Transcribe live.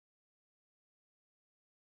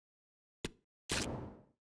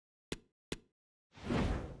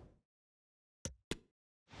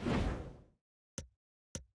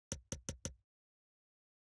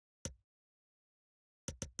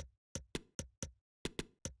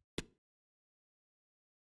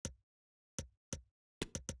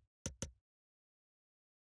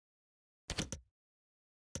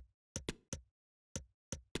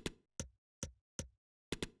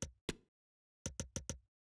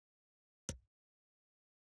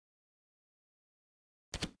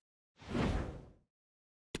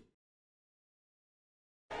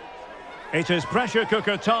It is pressure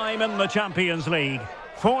cooker time in the Champions League.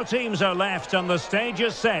 4 teams are left and the stage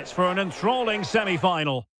is set for an enthralling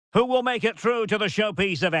semi-final. Who will make it through to the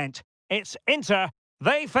showpiece event? It's Inter,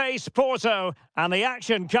 they face Porto, and the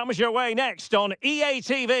action comes your way next on EA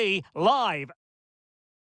TV Live.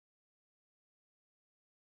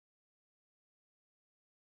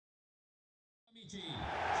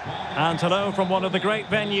 And hello from one of the great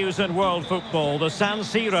venues in world football, the San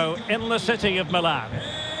Siro in the city of Milan.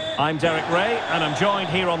 I'm Derek Ray, and I'm joined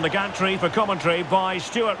here on the gantry for commentary by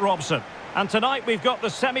Stuart Robson. And tonight we've got the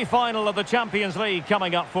semi-final of the Champions League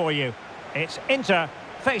coming up for you. It's Inter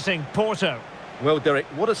facing Porto. Well, Derek,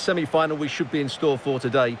 what a semi-final we should be in store for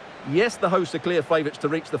today. Yes, the hosts are clear favourites to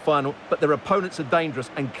reach the final, but their opponents are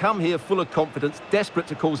dangerous and come here full of confidence, desperate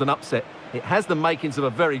to cause an upset. It has the makings of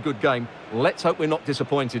a very good game. Let's hope we're not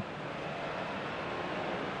disappointed.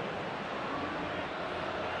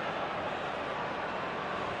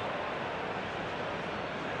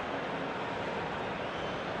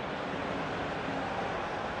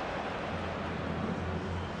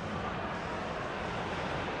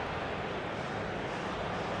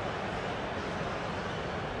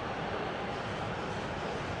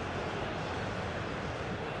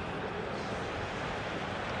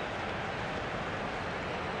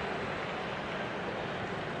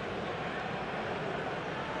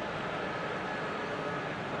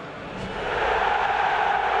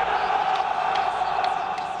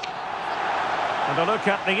 And a look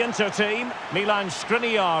at the Inter team. Milan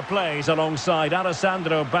Skriniar plays alongside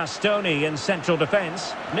Alessandro Bastoni in central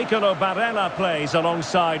defence. Nicolo Barella plays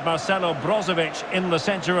alongside Marcelo Brozovic in the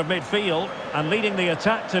centre of midfield. And leading the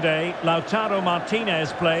attack today, Lautaro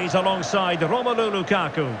Martinez plays alongside Romelu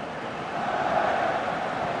Lukaku.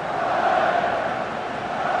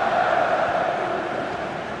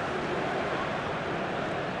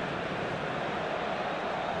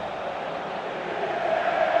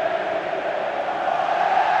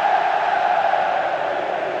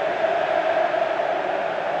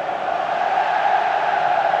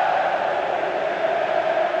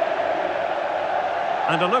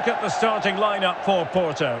 And a look at the starting lineup for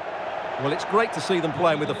Porto. Well, it's great to see them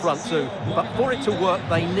playing with the front two, but for it to work,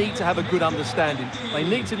 they need to have a good understanding. They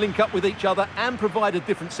need to link up with each other and provide a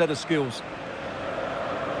different set of skills.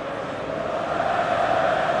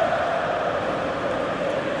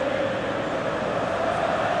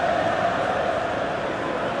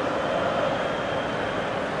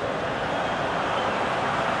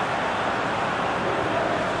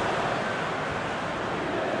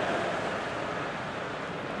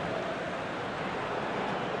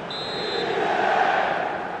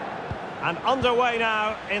 And underway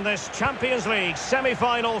now in this Champions League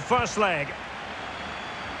semi-final first leg.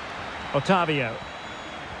 Otavio.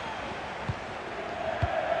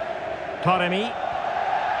 Taremi.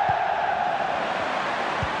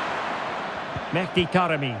 Mehdi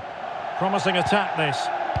Taremi. Promising attack this.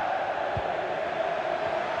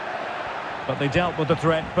 But they dealt with the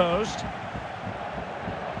threat posed.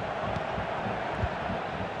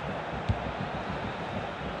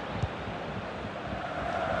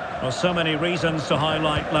 Well, so many reasons to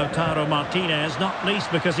highlight Lautaro Martinez, not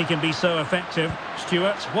least because he can be so effective.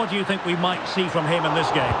 Stuart, what do you think we might see from him in this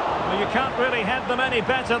game? Well, you can't really head them any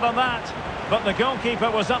better than that. But the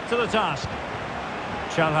goalkeeper was up to the task.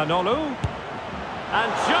 Çalhanoğlu.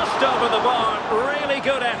 And just over the bar, really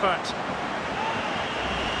good effort.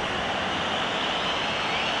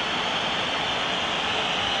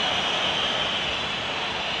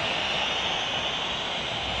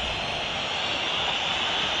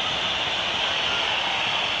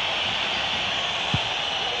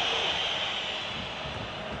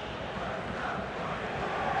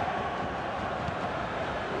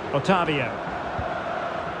 Otavio.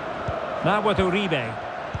 Now with Uribe.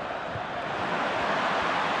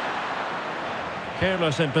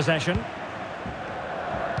 Careless in possession.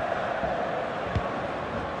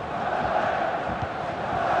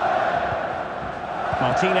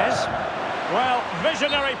 Martinez. Well,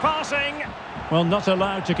 visionary passing. Well, not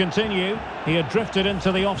allowed to continue. He had drifted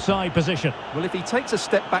into the offside position. Well, if he takes a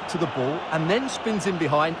step back to the ball and then spins in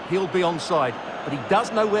behind, he'll be onside. But he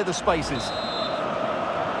does know where the space is.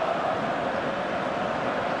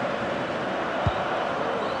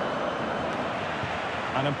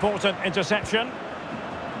 An important interception.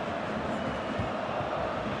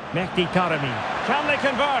 Mehdi Taremi. Can they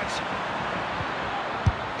convert?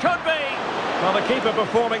 Could be. Well, the keeper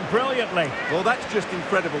performing brilliantly. Well, that's just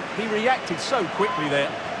incredible. He reacted so quickly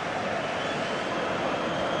there.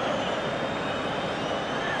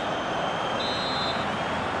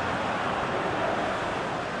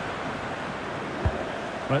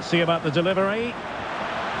 Let's see about the delivery.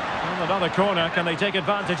 Well, Well, another corner. Can they take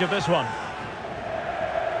advantage of this one?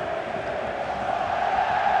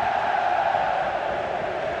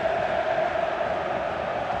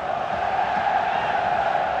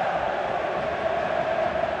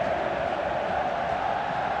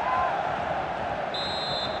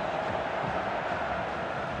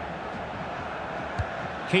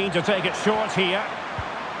 Keen to take it short here.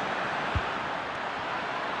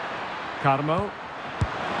 Carmo.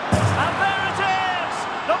 And there it is!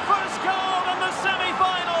 The first goal in the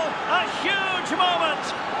semi-final! A huge moment!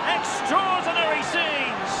 Extraordinary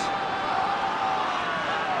scenes!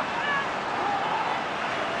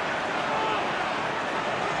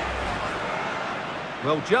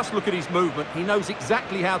 Well, just look at his movement. He knows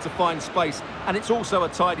exactly how to find space, and it's also a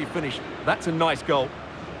tidy finish. That's a nice goal.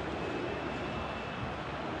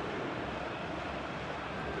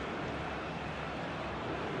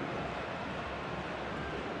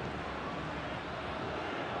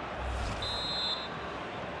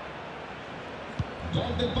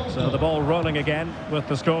 So the ball rolling again with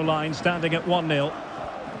the scoreline standing at 1-0.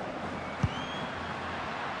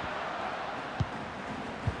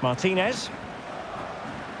 Martinez.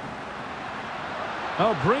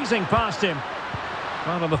 Oh, breezing past him.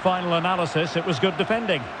 Well, in the final analysis, it was good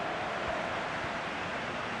defending.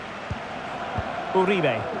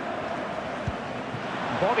 Uribe.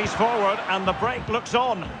 Bodies forward and the break looks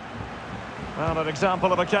on. Well, an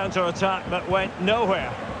example of a counter-attack that went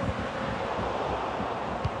nowhere.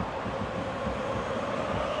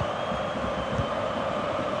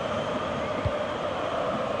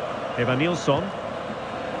 Evanilson.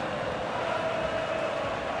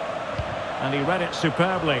 And he read it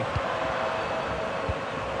superbly.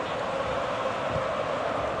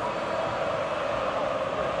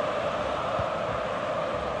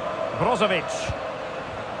 Brozovic.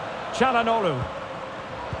 Çalhanoğlu.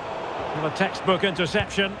 Well, a textbook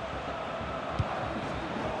interception.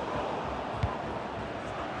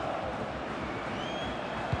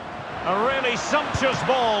 A really sumptuous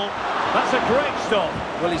ball. That's a great stop.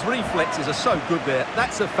 Well, his reflexes are so good there.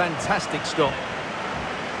 That's a fantastic stop.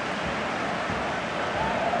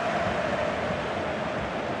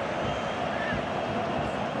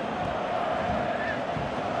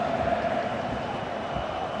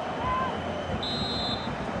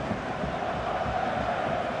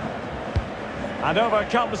 And over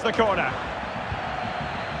comes the corner.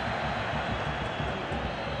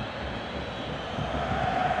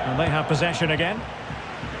 And they have possession again.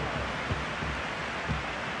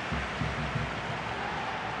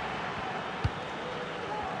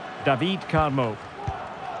 David Carmo.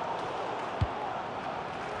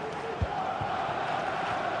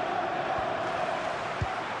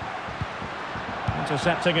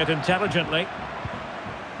 Intercepting it intelligently.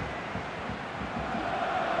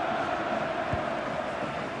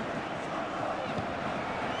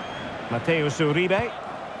 Mateus Uribe.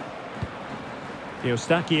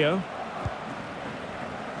 Eustachio.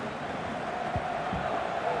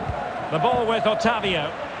 The ball with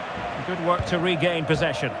Otavio. Good work to regain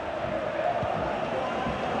possession.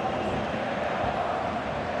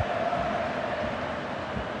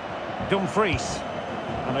 Dumfries.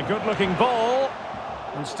 And a good-looking ball.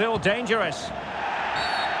 And still dangerous.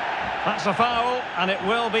 That's a foul, and it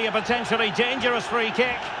will be a potentially dangerous free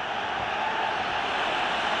kick.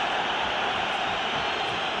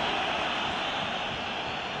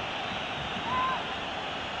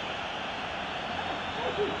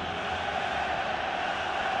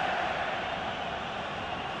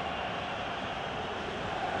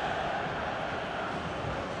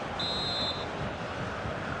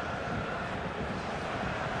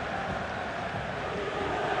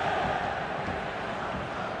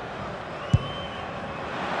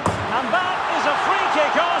 And that is a free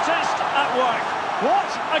kick artist at work. What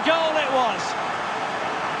a goal it was.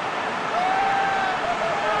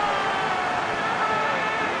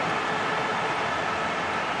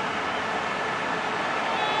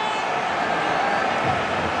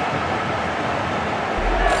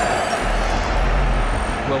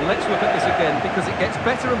 Well, let's look at this again, because it gets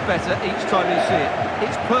better and better each time you see it.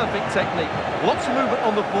 It's perfect technique, lots of movement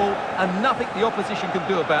on the ball, and nothing the opposition can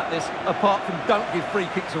do about this, apart from don't give free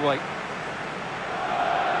kicks away.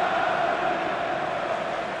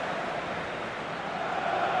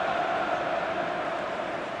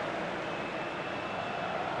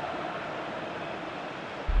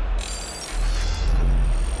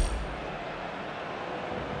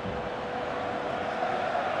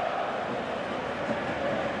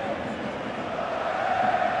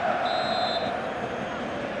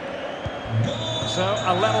 So,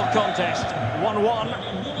 a level contest, 1-1.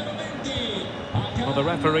 Well, the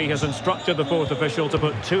referee has instructed the fourth official to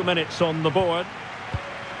put 2 minutes on the board.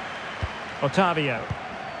 Otavio.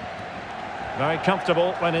 Very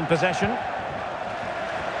comfortable when in possession.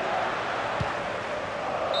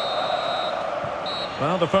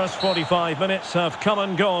 Well, the first 45 minutes have come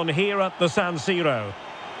and gone here at the San Siro.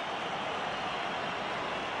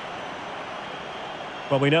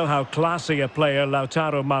 Well, we know how classy a player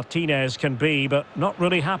Lautaro Martinez can be, but not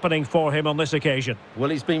really happening for him on this occasion. Well,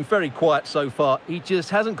 he's been very quiet so far. He just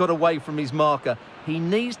hasn't got away from his marker. He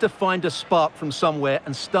needs to find a spark from somewhere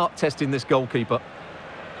and start testing this goalkeeper.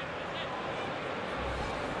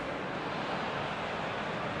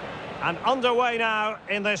 And underway now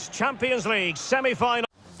in this Champions League semi-final.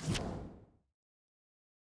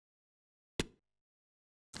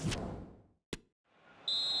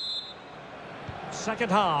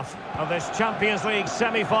 Second half of this Champions League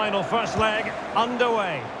semi-final first leg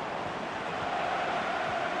underway.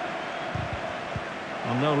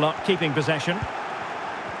 Well, no luck keeping possession.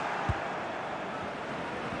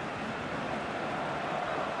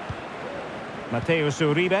 Mateus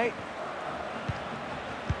Uribe.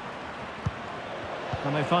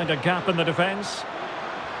 Can they find a gap in the defence?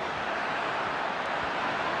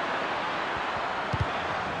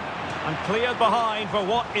 And cleared behind for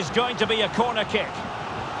what is going to be a corner kick.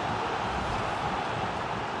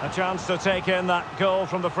 A chance to take in that goal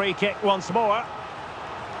from the free kick once more.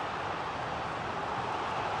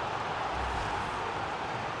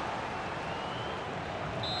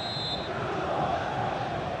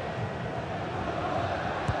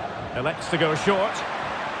 Elects to go short.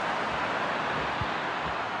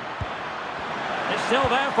 It's still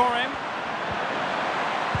there for him.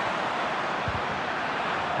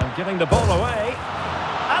 And giving the ball away.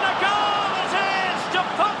 And a goal it is to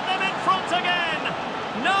put them in front again.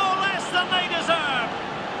 No less than they deserve.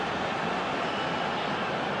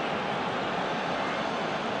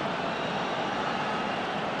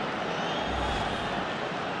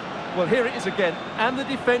 Well, here it is again, and the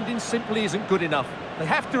defending simply isn't good enough. They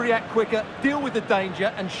have to react quicker, deal with the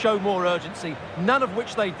danger and show more urgency, none of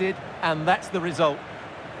which they did, and that's the result.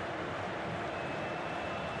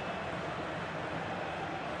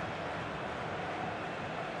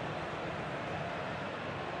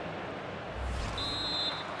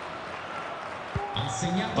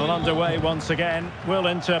 Well, underway once again. Will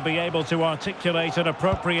Inter be able to articulate an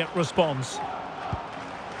appropriate response?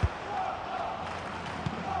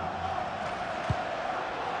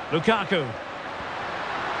 Lukaku.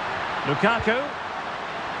 Lukaku.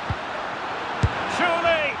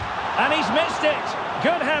 Surely! And he's missed it!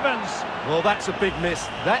 Good heavens! Well, that's a big miss.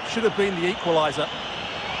 That should have been the equaliser.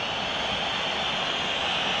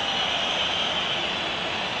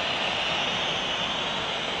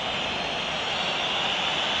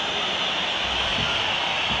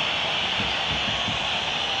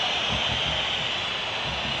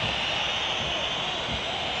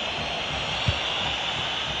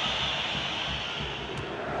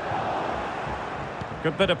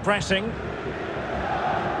 Good bit of pressing.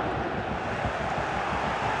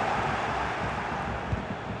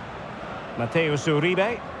 Mateus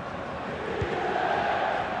Uribe.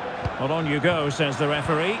 Well, on you go, says the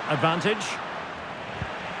referee. Advantage.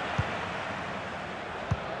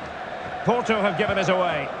 Porto have given us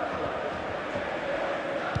away.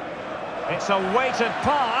 It's a weighted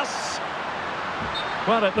pass.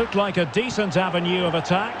 Well, it looked like a decent avenue of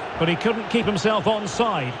attack, but he couldn't keep himself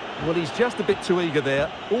onside. Well, he's just a bit too eager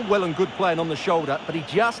there. All well and good playing on the shoulder, but he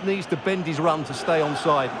just needs to bend his run to stay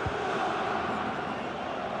onside.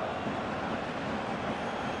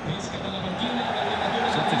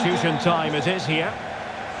 Substitution time it is here.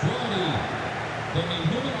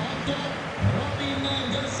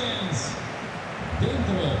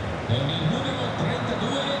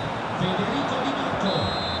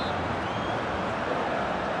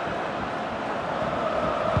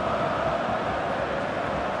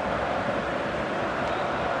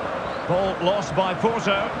 Ball lost by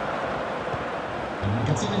Porto.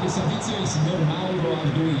 Marcazione di servizio il signor Mauro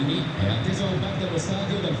Arduini è atteso al bar dello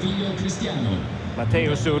stadio dal figlio Cristiano.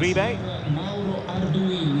 Mateus Uribe. Mauro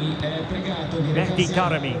Arduini è pregato di Mehdi recarsi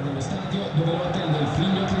Taremi. dello stadio dove lo attende il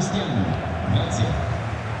figlio Cristiano. Grazie.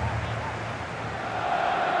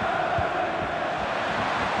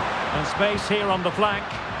 And space here on the flank.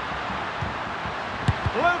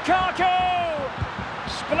 Lukaku!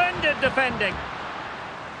 Splendid defending.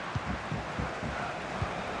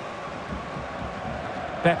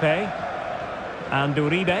 Pepe and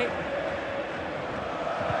Uribe.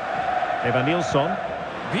 Evanilson.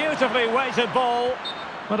 Beautifully weighted ball.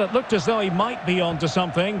 Well, it looked as though he might be onto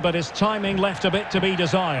something, but his timing left a bit to be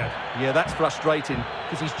desired. Yeah, that's frustrating,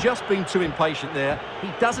 because he's just been too impatient there. He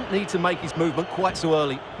doesn't need to make his movement quite so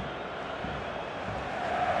early.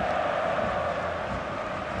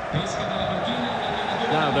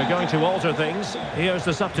 Now they're going to alter things. Here's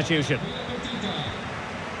the substitution.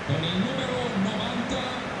 Con il numero 90,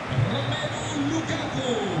 Romelu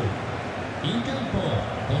Lukaku. In campo,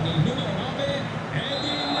 con il numero 9,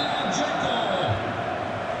 Edin Dzeko.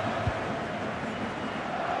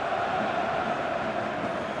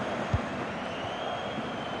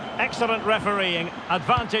 Excellent refereeing,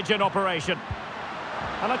 advantage in operation.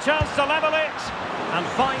 And a chance to level it. And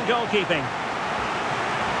fine goalkeeping.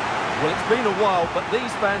 Well, it's been a while, but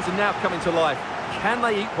these fans are now coming to life. Can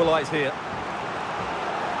they equalise here?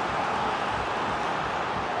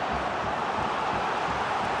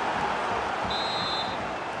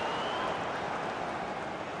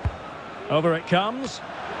 Over it comes.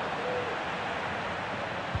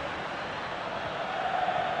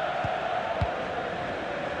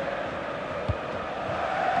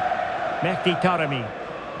 Mehdi Taremi.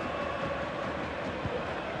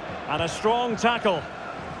 And a strong tackle.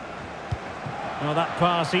 Oh, that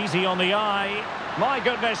pass easy on the eye. My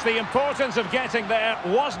goodness, the importance of getting there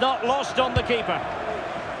was not lost on the keeper.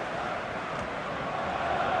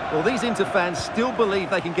 Well, these Inter fans still believe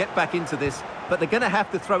they can get back into this, but they're going to have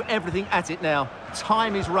to throw everything at it now.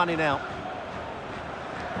 Time is running out.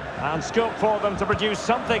 And scope for them to produce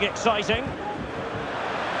something exciting.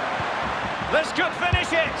 This could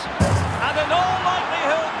finish it. And in all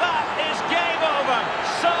likelihood, that is game over.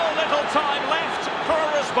 So little time left for a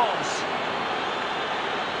response.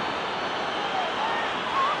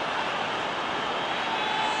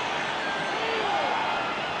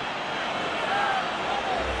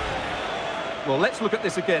 Well, let's look at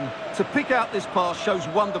this again. To pick out this pass shows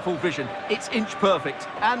wonderful vision. It's inch perfect,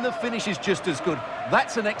 and the finish is just as good.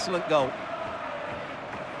 That's an excellent goal.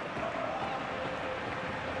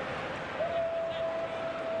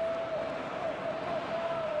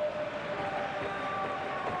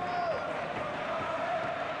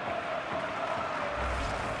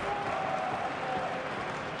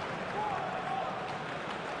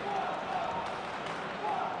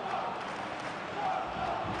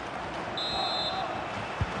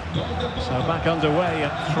 So back underway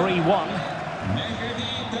at 3-1.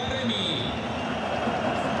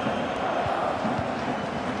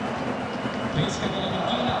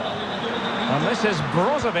 And this is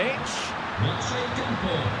Brozovic.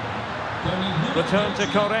 Return to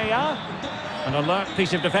Correa. An alert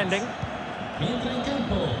piece of defending.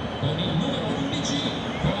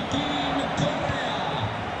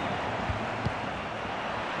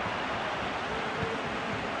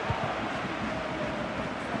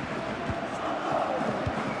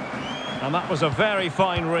 And that was a very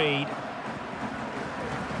fine read.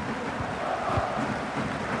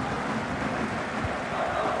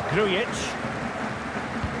 Grujic.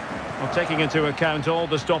 Well, taking into account all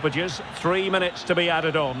the stoppages, 3 minutes to be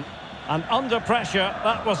added on. And under pressure,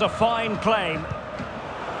 that was a fine claim.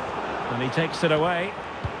 And he takes it away.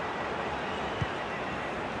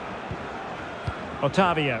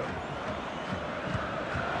 Otavio.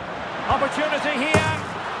 Opportunity here.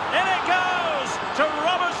 In it goes to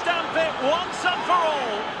rubber stamp it once and for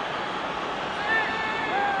all.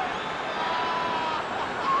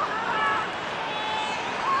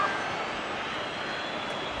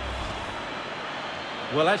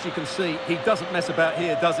 Well, as you can see, he doesn't mess about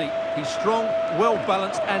here, does he? He's strong,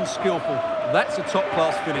 well-balanced and skillful. That's a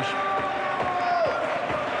top-class finish.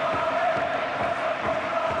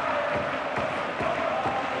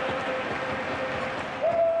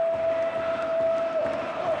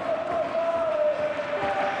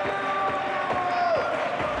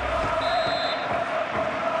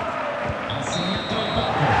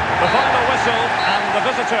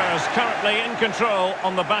 Visitors currently in control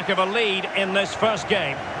on the back of a lead in this first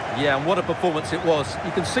game. Yeah, and what a performance it was.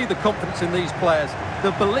 You can see the confidence in these players.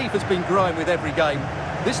 The belief has been growing with every game.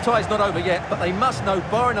 This tie's not over yet, but they must know,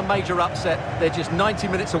 barring a major upset, they're just 90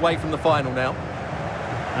 minutes away from the final now.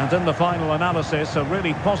 And in the final analysis, a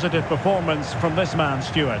really positive performance from this man,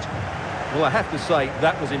 Stuart. Well, I have to say,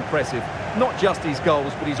 that was impressive. Not just his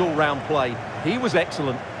goals, but his all-round play. He was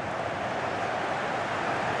excellent.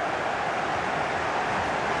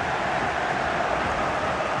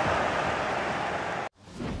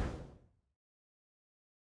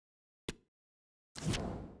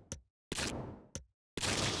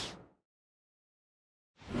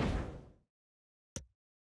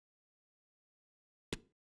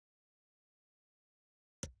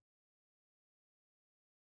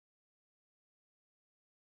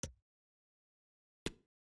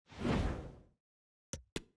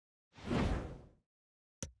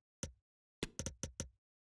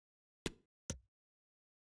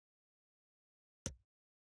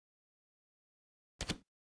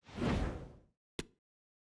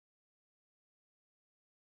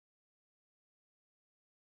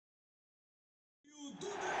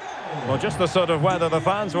 Well, just the sort of weather the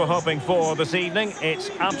fans were hoping for this evening. It's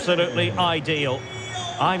absolutely ideal.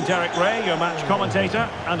 I'm Derek Ray, your match commentator,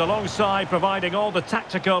 and alongside providing all the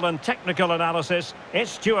tactical and technical analysis,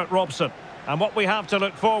 it's Stuart Robson. And what we have to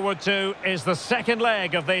look forward to is the second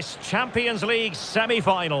leg of this Champions League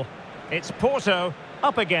semi-final. It's Porto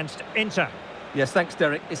up against Inter. Yes, thanks,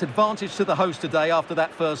 Derek. It's advantage to the host today after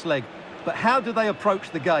that first leg. But how do they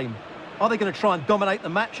approach the game? Are they going to try and dominate the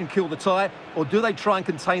match and kill the tie, or do they try and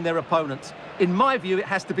contain their opponents? In my view, it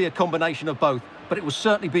has to be a combination of both, but it will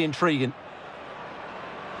certainly be intriguing.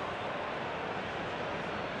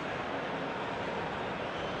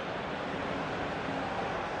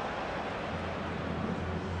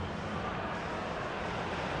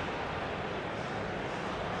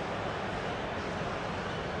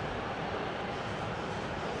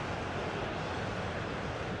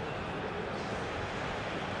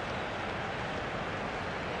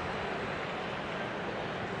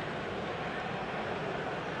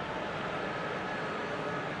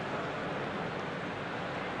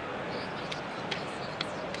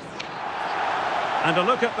 And a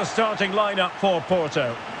look at the starting lineup for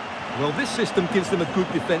Porto. Well, this system gives them a good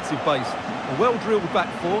defensive base. A well-drilled back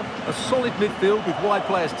four, a solid midfield with wide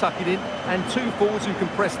players tucking in, and two forwards who can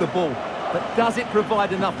press the ball. But does it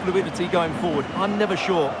provide enough fluidity going forward? I'm never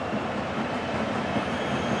sure.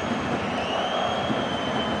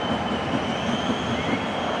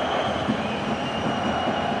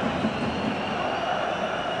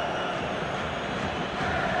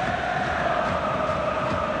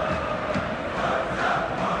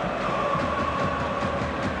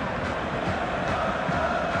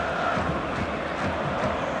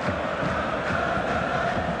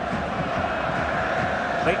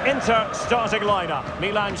 The Inter starting lineup.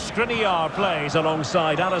 Milan Skriniar plays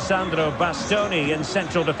alongside Alessandro Bastoni in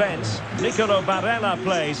central defence. Nicolo Barella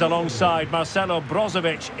plays alongside Marcelo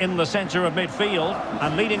Brozovic in the centre of midfield.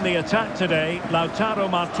 And leading the attack today, Lautaro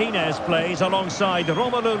Martinez plays alongside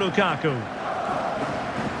Romelu Lukaku.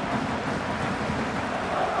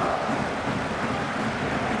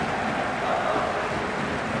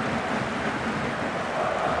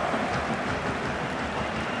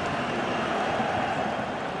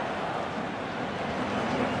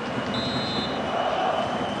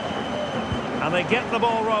 And they get the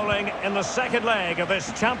ball rolling in the second leg of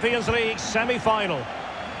this Champions League semi-final.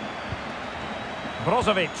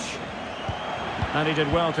 Brozovic. And he did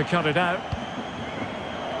well to cut it out.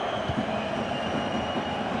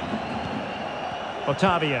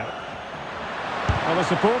 Otavio. Well, the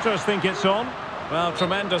supporters think it's on. Well,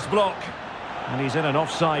 tremendous block. And he's in an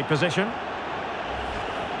offside position.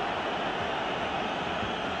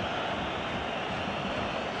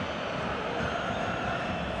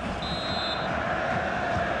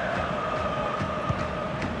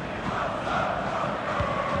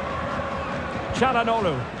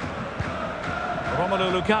 Çalhanoğlu.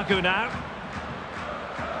 Romelu Lukaku now.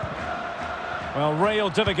 Well, real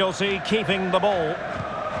difficulty keeping the ball.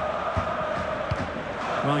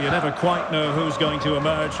 Well, you never quite know who's going to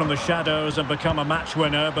emerge from the shadows and become a match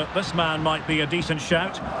winner, but this man might be a decent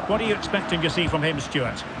shout. What are you expecting to see from him,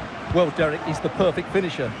 Stuart? Well, Derek, he's the perfect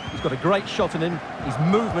finisher. He's got a great shot in him, his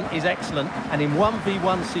movement is excellent, and in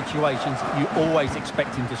 1v1 situations, you always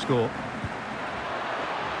expect him to score.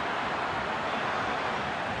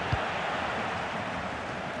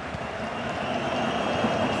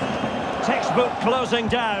 Textbook closing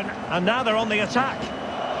down, and now they're on the attack.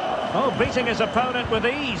 Oh, beating his opponent with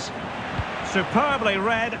ease. Superbly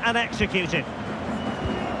read and executed.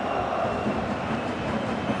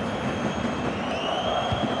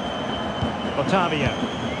 Otavio.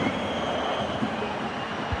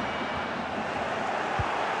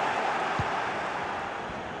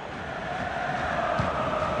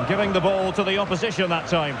 Giving the ball to the opposition that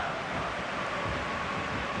time.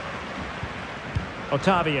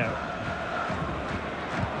 Otavio.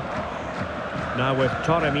 Now with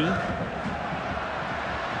Taremi.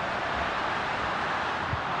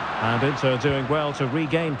 And Inter doing well to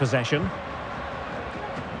regain possession.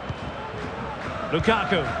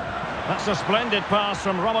 Lukaku. That's a splendid pass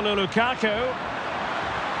from Romelu Lukaku.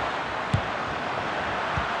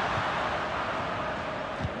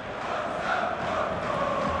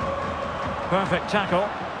 Perfect tackle.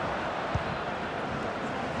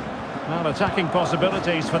 Well, attacking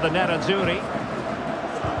possibilities for the Nerazzurri.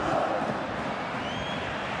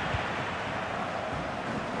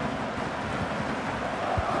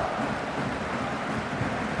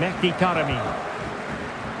 Mehdi Taremi.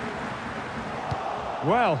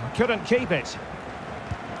 Well, couldn't keep it.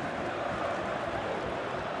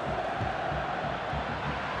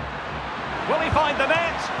 Will he find the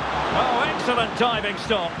net? Oh, excellent diving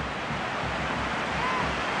stop.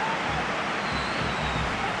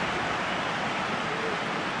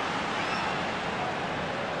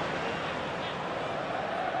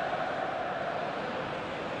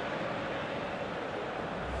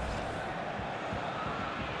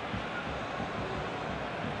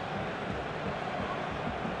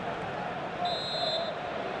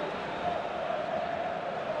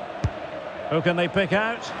 Who can they pick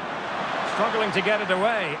out? Struggling to get it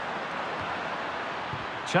away.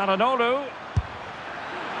 Çalhanoğlu.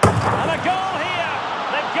 And a goal here!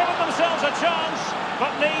 They've given themselves a chance,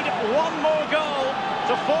 but need one more goal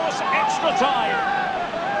to force extra time.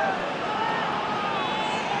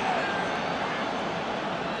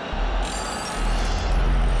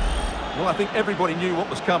 Well, I think everybody knew what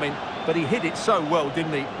was coming, but he hit it so well,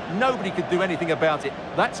 didn't he? Nobody could do anything about it.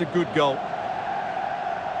 That's a good goal.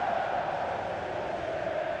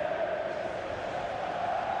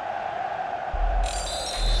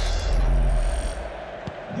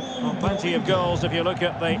 Plenty of goals if you look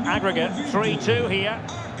at the aggregate. 3-2 here.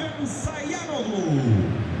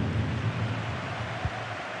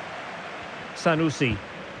 Sanusi.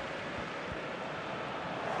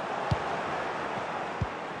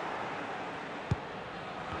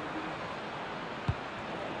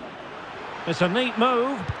 It's a neat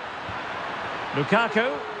move.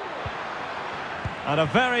 Lukaku. And a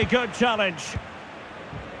very good challenge.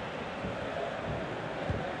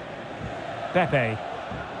 Pepe.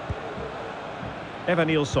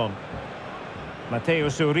 Evanilson.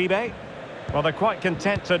 Mateus Uribe. Well, they're quite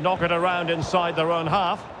content to knock it around inside their own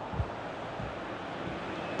half.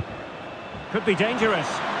 Could be dangerous.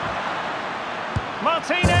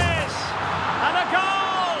 Martinez! And a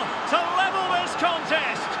goal to level this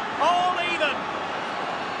contest. All even.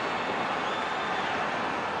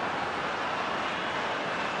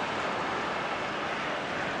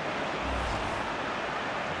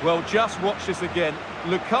 Well, just watch this again.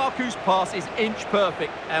 Lukaku's pass is inch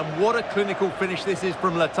perfect, and what a clinical finish this is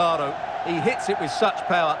from Lautaro. He hits it with such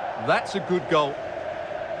power. That's a good goal.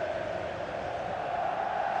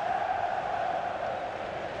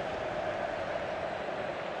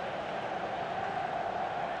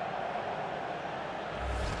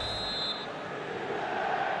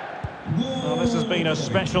 Well, this has been a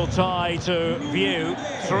special tie to view.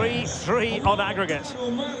 3-3 on aggregate.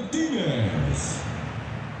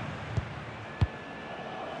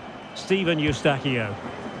 Steven Eustachio.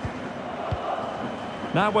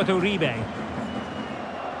 Now with Uribe.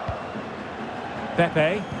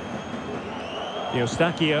 Pepe.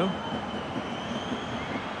 Eustachio.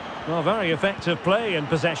 Well, very effective play in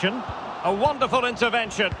possession. A wonderful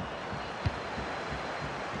intervention.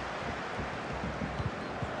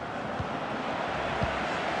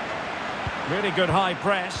 Really good high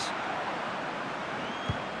press.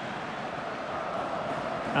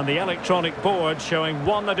 And the electronic board showing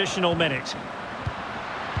 1 additional minute.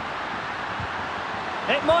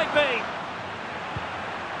 It might be.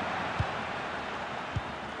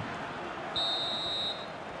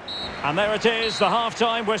 And there it is, the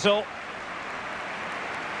half-time whistle.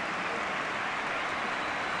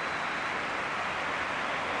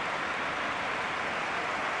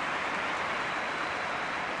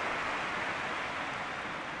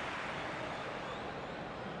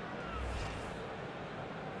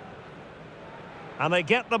 And they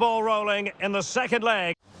get the ball rolling in the second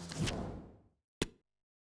leg.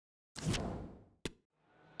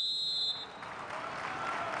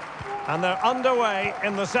 And they're underway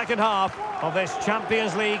in the second half of this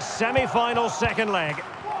Champions League semi-final second leg.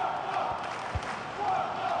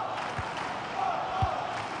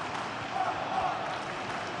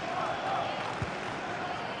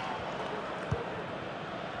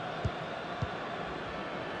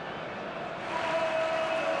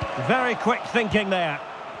 Very quick thinking there.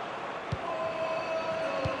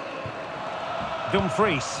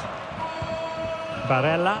 Dumfries.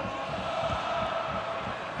 Barella.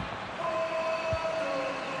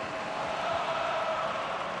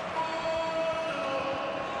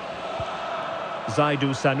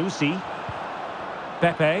 Zaidu Sanusi.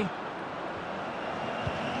 Pepe.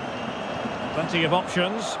 Plenty of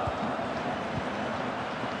options.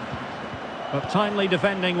 But timely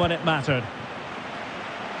defending when it mattered.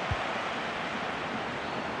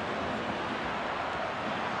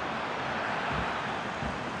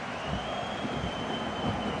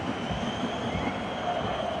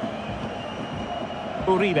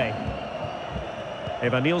 Uribe.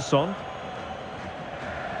 Evanilson.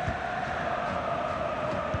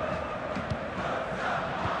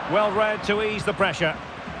 Well read to ease the pressure.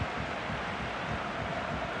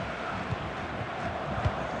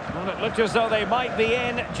 Well, it looked as though they might be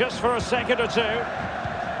in just for a second or two.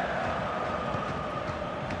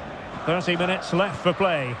 30 minutes left for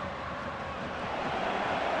play.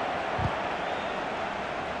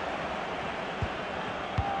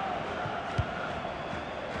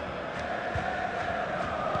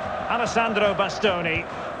 Alessandro Bastoni.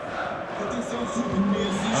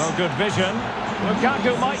 Oh, good vision.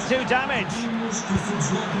 Lukaku might do damage.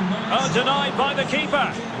 Oh, denied by the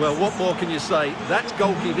keeper. Well, what more can you say? That's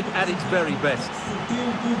goalkeeping at its very best.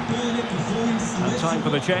 And time for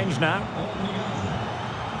the change now.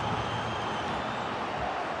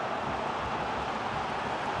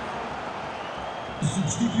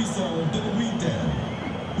 Substituição pelo Inter.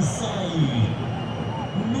 Sai.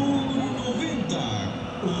 Número 90.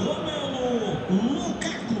 Romelu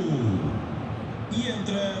Lukaku. E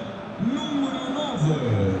entra número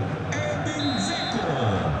 9. Edin Dzeko.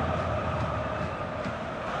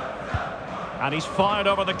 And he's fired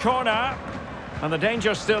over the corner. And the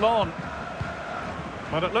danger's still on.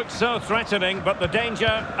 But it looked so threatening, but the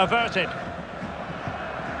danger averted.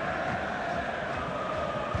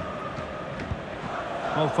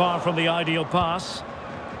 Oh, far from the ideal pass.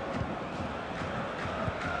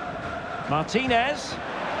 Martinez.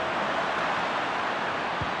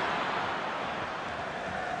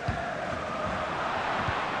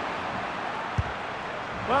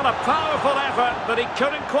 Well, a powerful effort, but he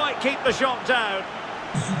couldn't quite keep the shot down.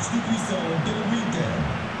 Substituição pelo Inter.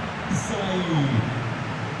 Sai.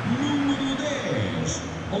 Número 10.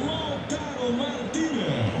 Lautaro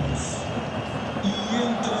Martinez. E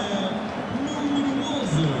entra número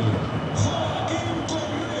 11. Joaquim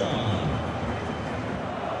Correa.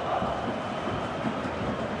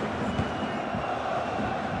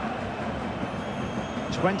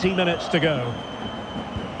 20 minutes to go.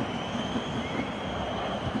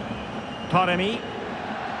 Taremi.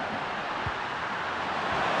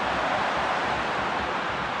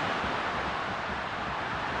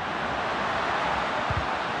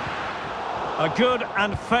 A good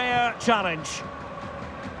and fair challenge.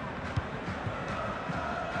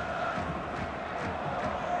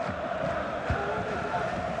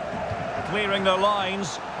 Clearing the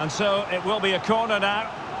lines, and so it will be a corner now.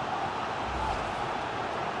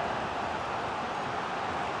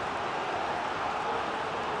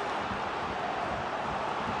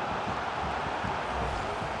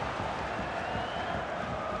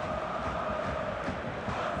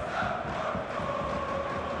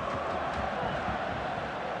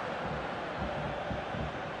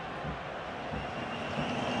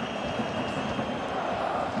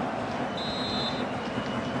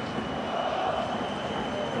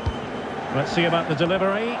 Let's see about the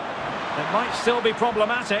delivery. It might still be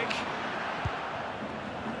problematic.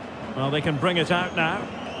 Well, they can bring it out now.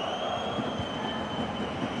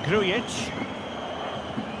 Grujic.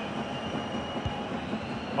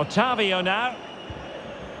 Otavio now.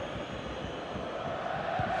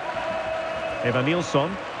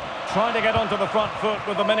 Evanilson trying to get onto the front foot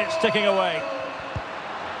with the minutes ticking away.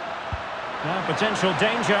 Now potential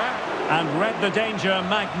danger, and read the danger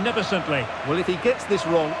magnificently. Well, if he gets this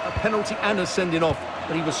wrong, a penalty and a sending off,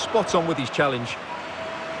 but he was spot on with his challenge.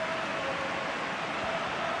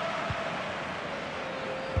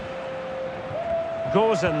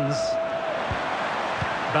 Gozens.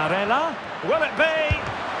 Barella. Will it be?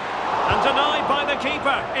 And denied by the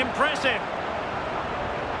keeper. Impressive.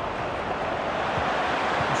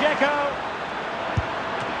 Dzeko.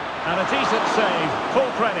 And a decent save.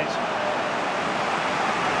 Full credit.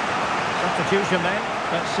 Substitution then.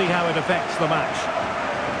 Let's see how it affects the match.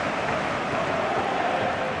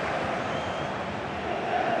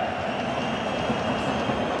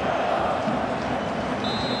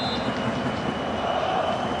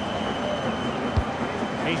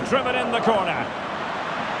 He's driven in the corner.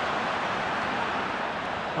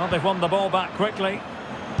 Well, they've won the ball back quickly.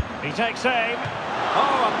 He takes aim.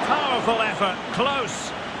 Oh, a powerful effort.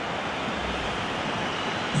 Close.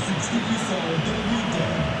 Substituição do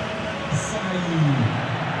Inter. Sai.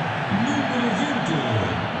 Número 20.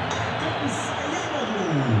 Aconselhado.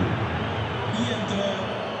 E entra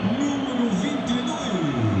número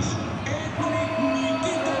 22. Edric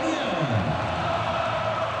Mkhitaryan.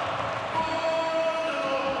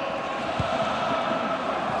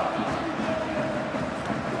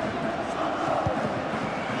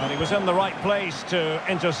 And he was in the right place to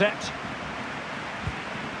intercept.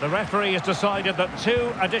 The referee has decided that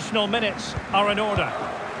 2 additional minutes are in order.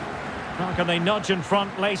 How can they nudge in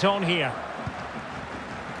front late on here?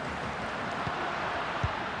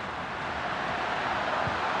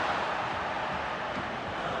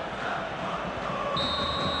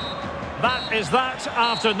 That is that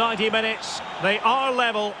after 90 minutes. They are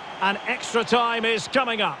level and extra time is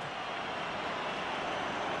coming up.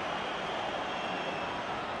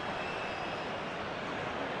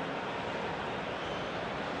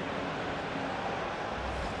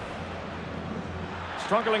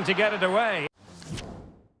 Struggling to get it away.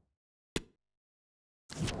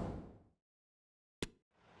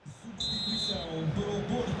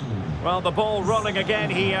 Well, the ball rolling again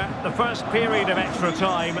here. The first period of extra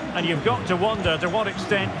time, and you've got to wonder to what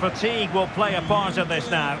extent fatigue will play a part in this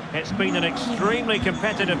now. It's been an extremely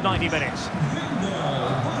competitive 90 minutes.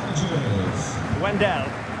 Wendell.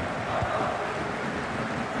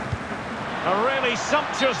 A really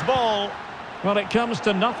sumptuous ball. Well, it comes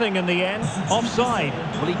to nothing in the end. Offside.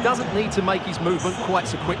 Well, he doesn't need to make his movement quite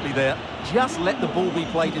so quickly there. Just let the ball be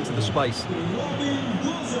played into the space.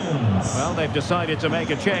 Well, they've decided to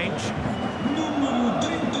make a change.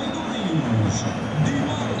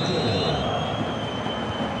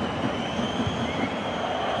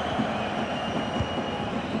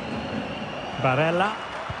 Barella.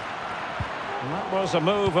 And that was a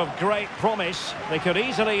move of great promise. They could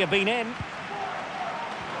easily have been in.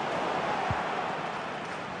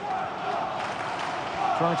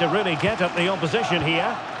 Trying to really get at the opposition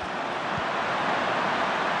here.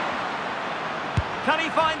 Can he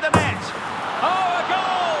find the net? Oh, a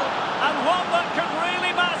goal! And one that could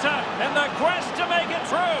really matter in the quest to make it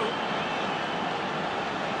through.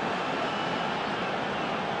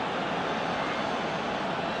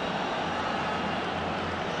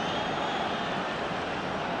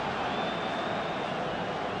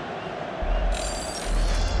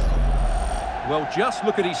 Well, just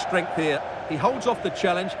look at his strength here. He holds off the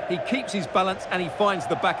challenge, he keeps his balance, and he finds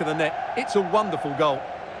the back of the net. It's a wonderful goal.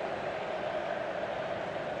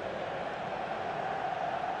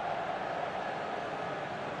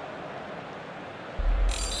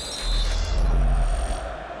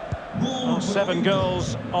 Well, 7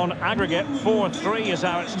 goals on aggregate, 4-3 is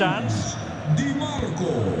how it stands.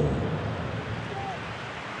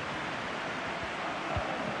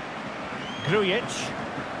 Grujic.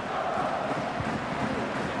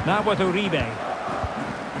 Now with Uribe.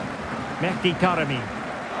 Mehdi Taremi.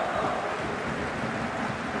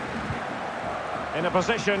 In a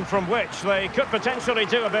position from which they could potentially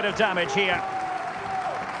do a bit of damage here.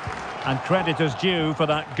 And credit is due for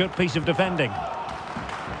that good piece of defending.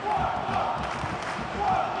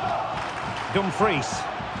 Dumfries.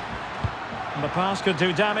 And the pass could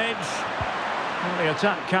do damage. Well, the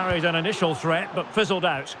attack carried an initial threat, but fizzled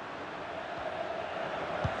out.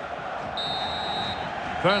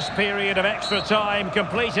 First period of extra time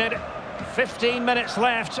completed. 15 minutes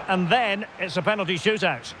left, and then it's a penalty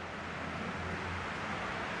shootout.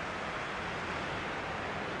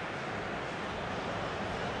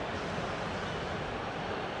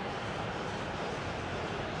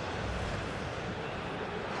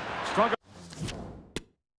 Struggle.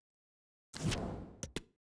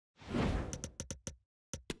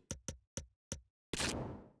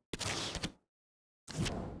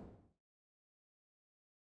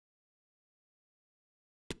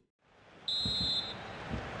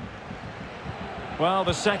 Well,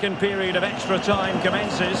 the second period of extra time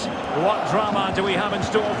commences. What drama do we have in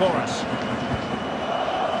store for us?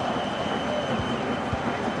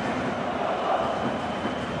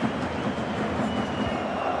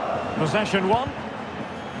 Possession one.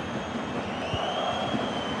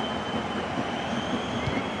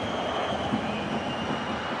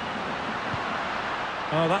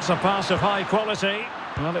 Oh, that's a pass of high quality.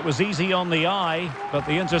 Well, it was easy on the eye, but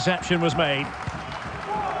the interception was made.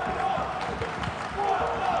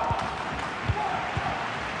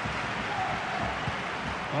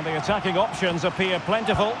 Well, the attacking options appear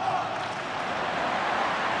plentiful.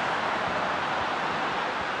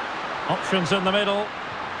 Options in the middle.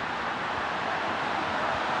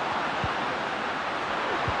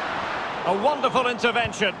 A wonderful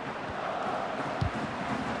intervention.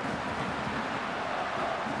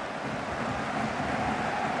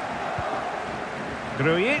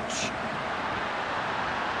 Grujic.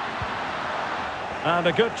 And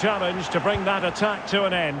a good challenge to bring that attack to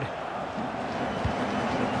an end.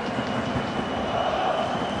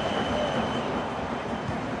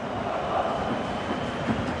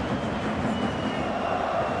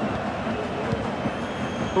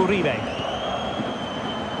 Uribe.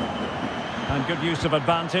 And good use of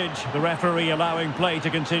advantage, the referee allowing play to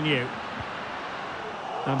continue.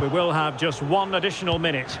 And we will have just one additional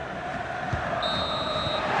minute.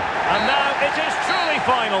 And now it is truly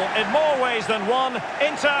final in more ways than one.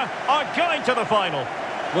 Inter are going to the final.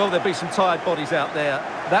 Well, there'll be some tired bodies out there.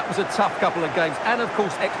 That was a tough couple of games, and of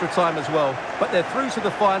course extra time as well. But they're through to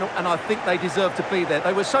the final, and I think they deserve to be there.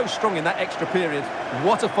 They were so strong in that extra period.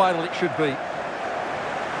 What a final it should be.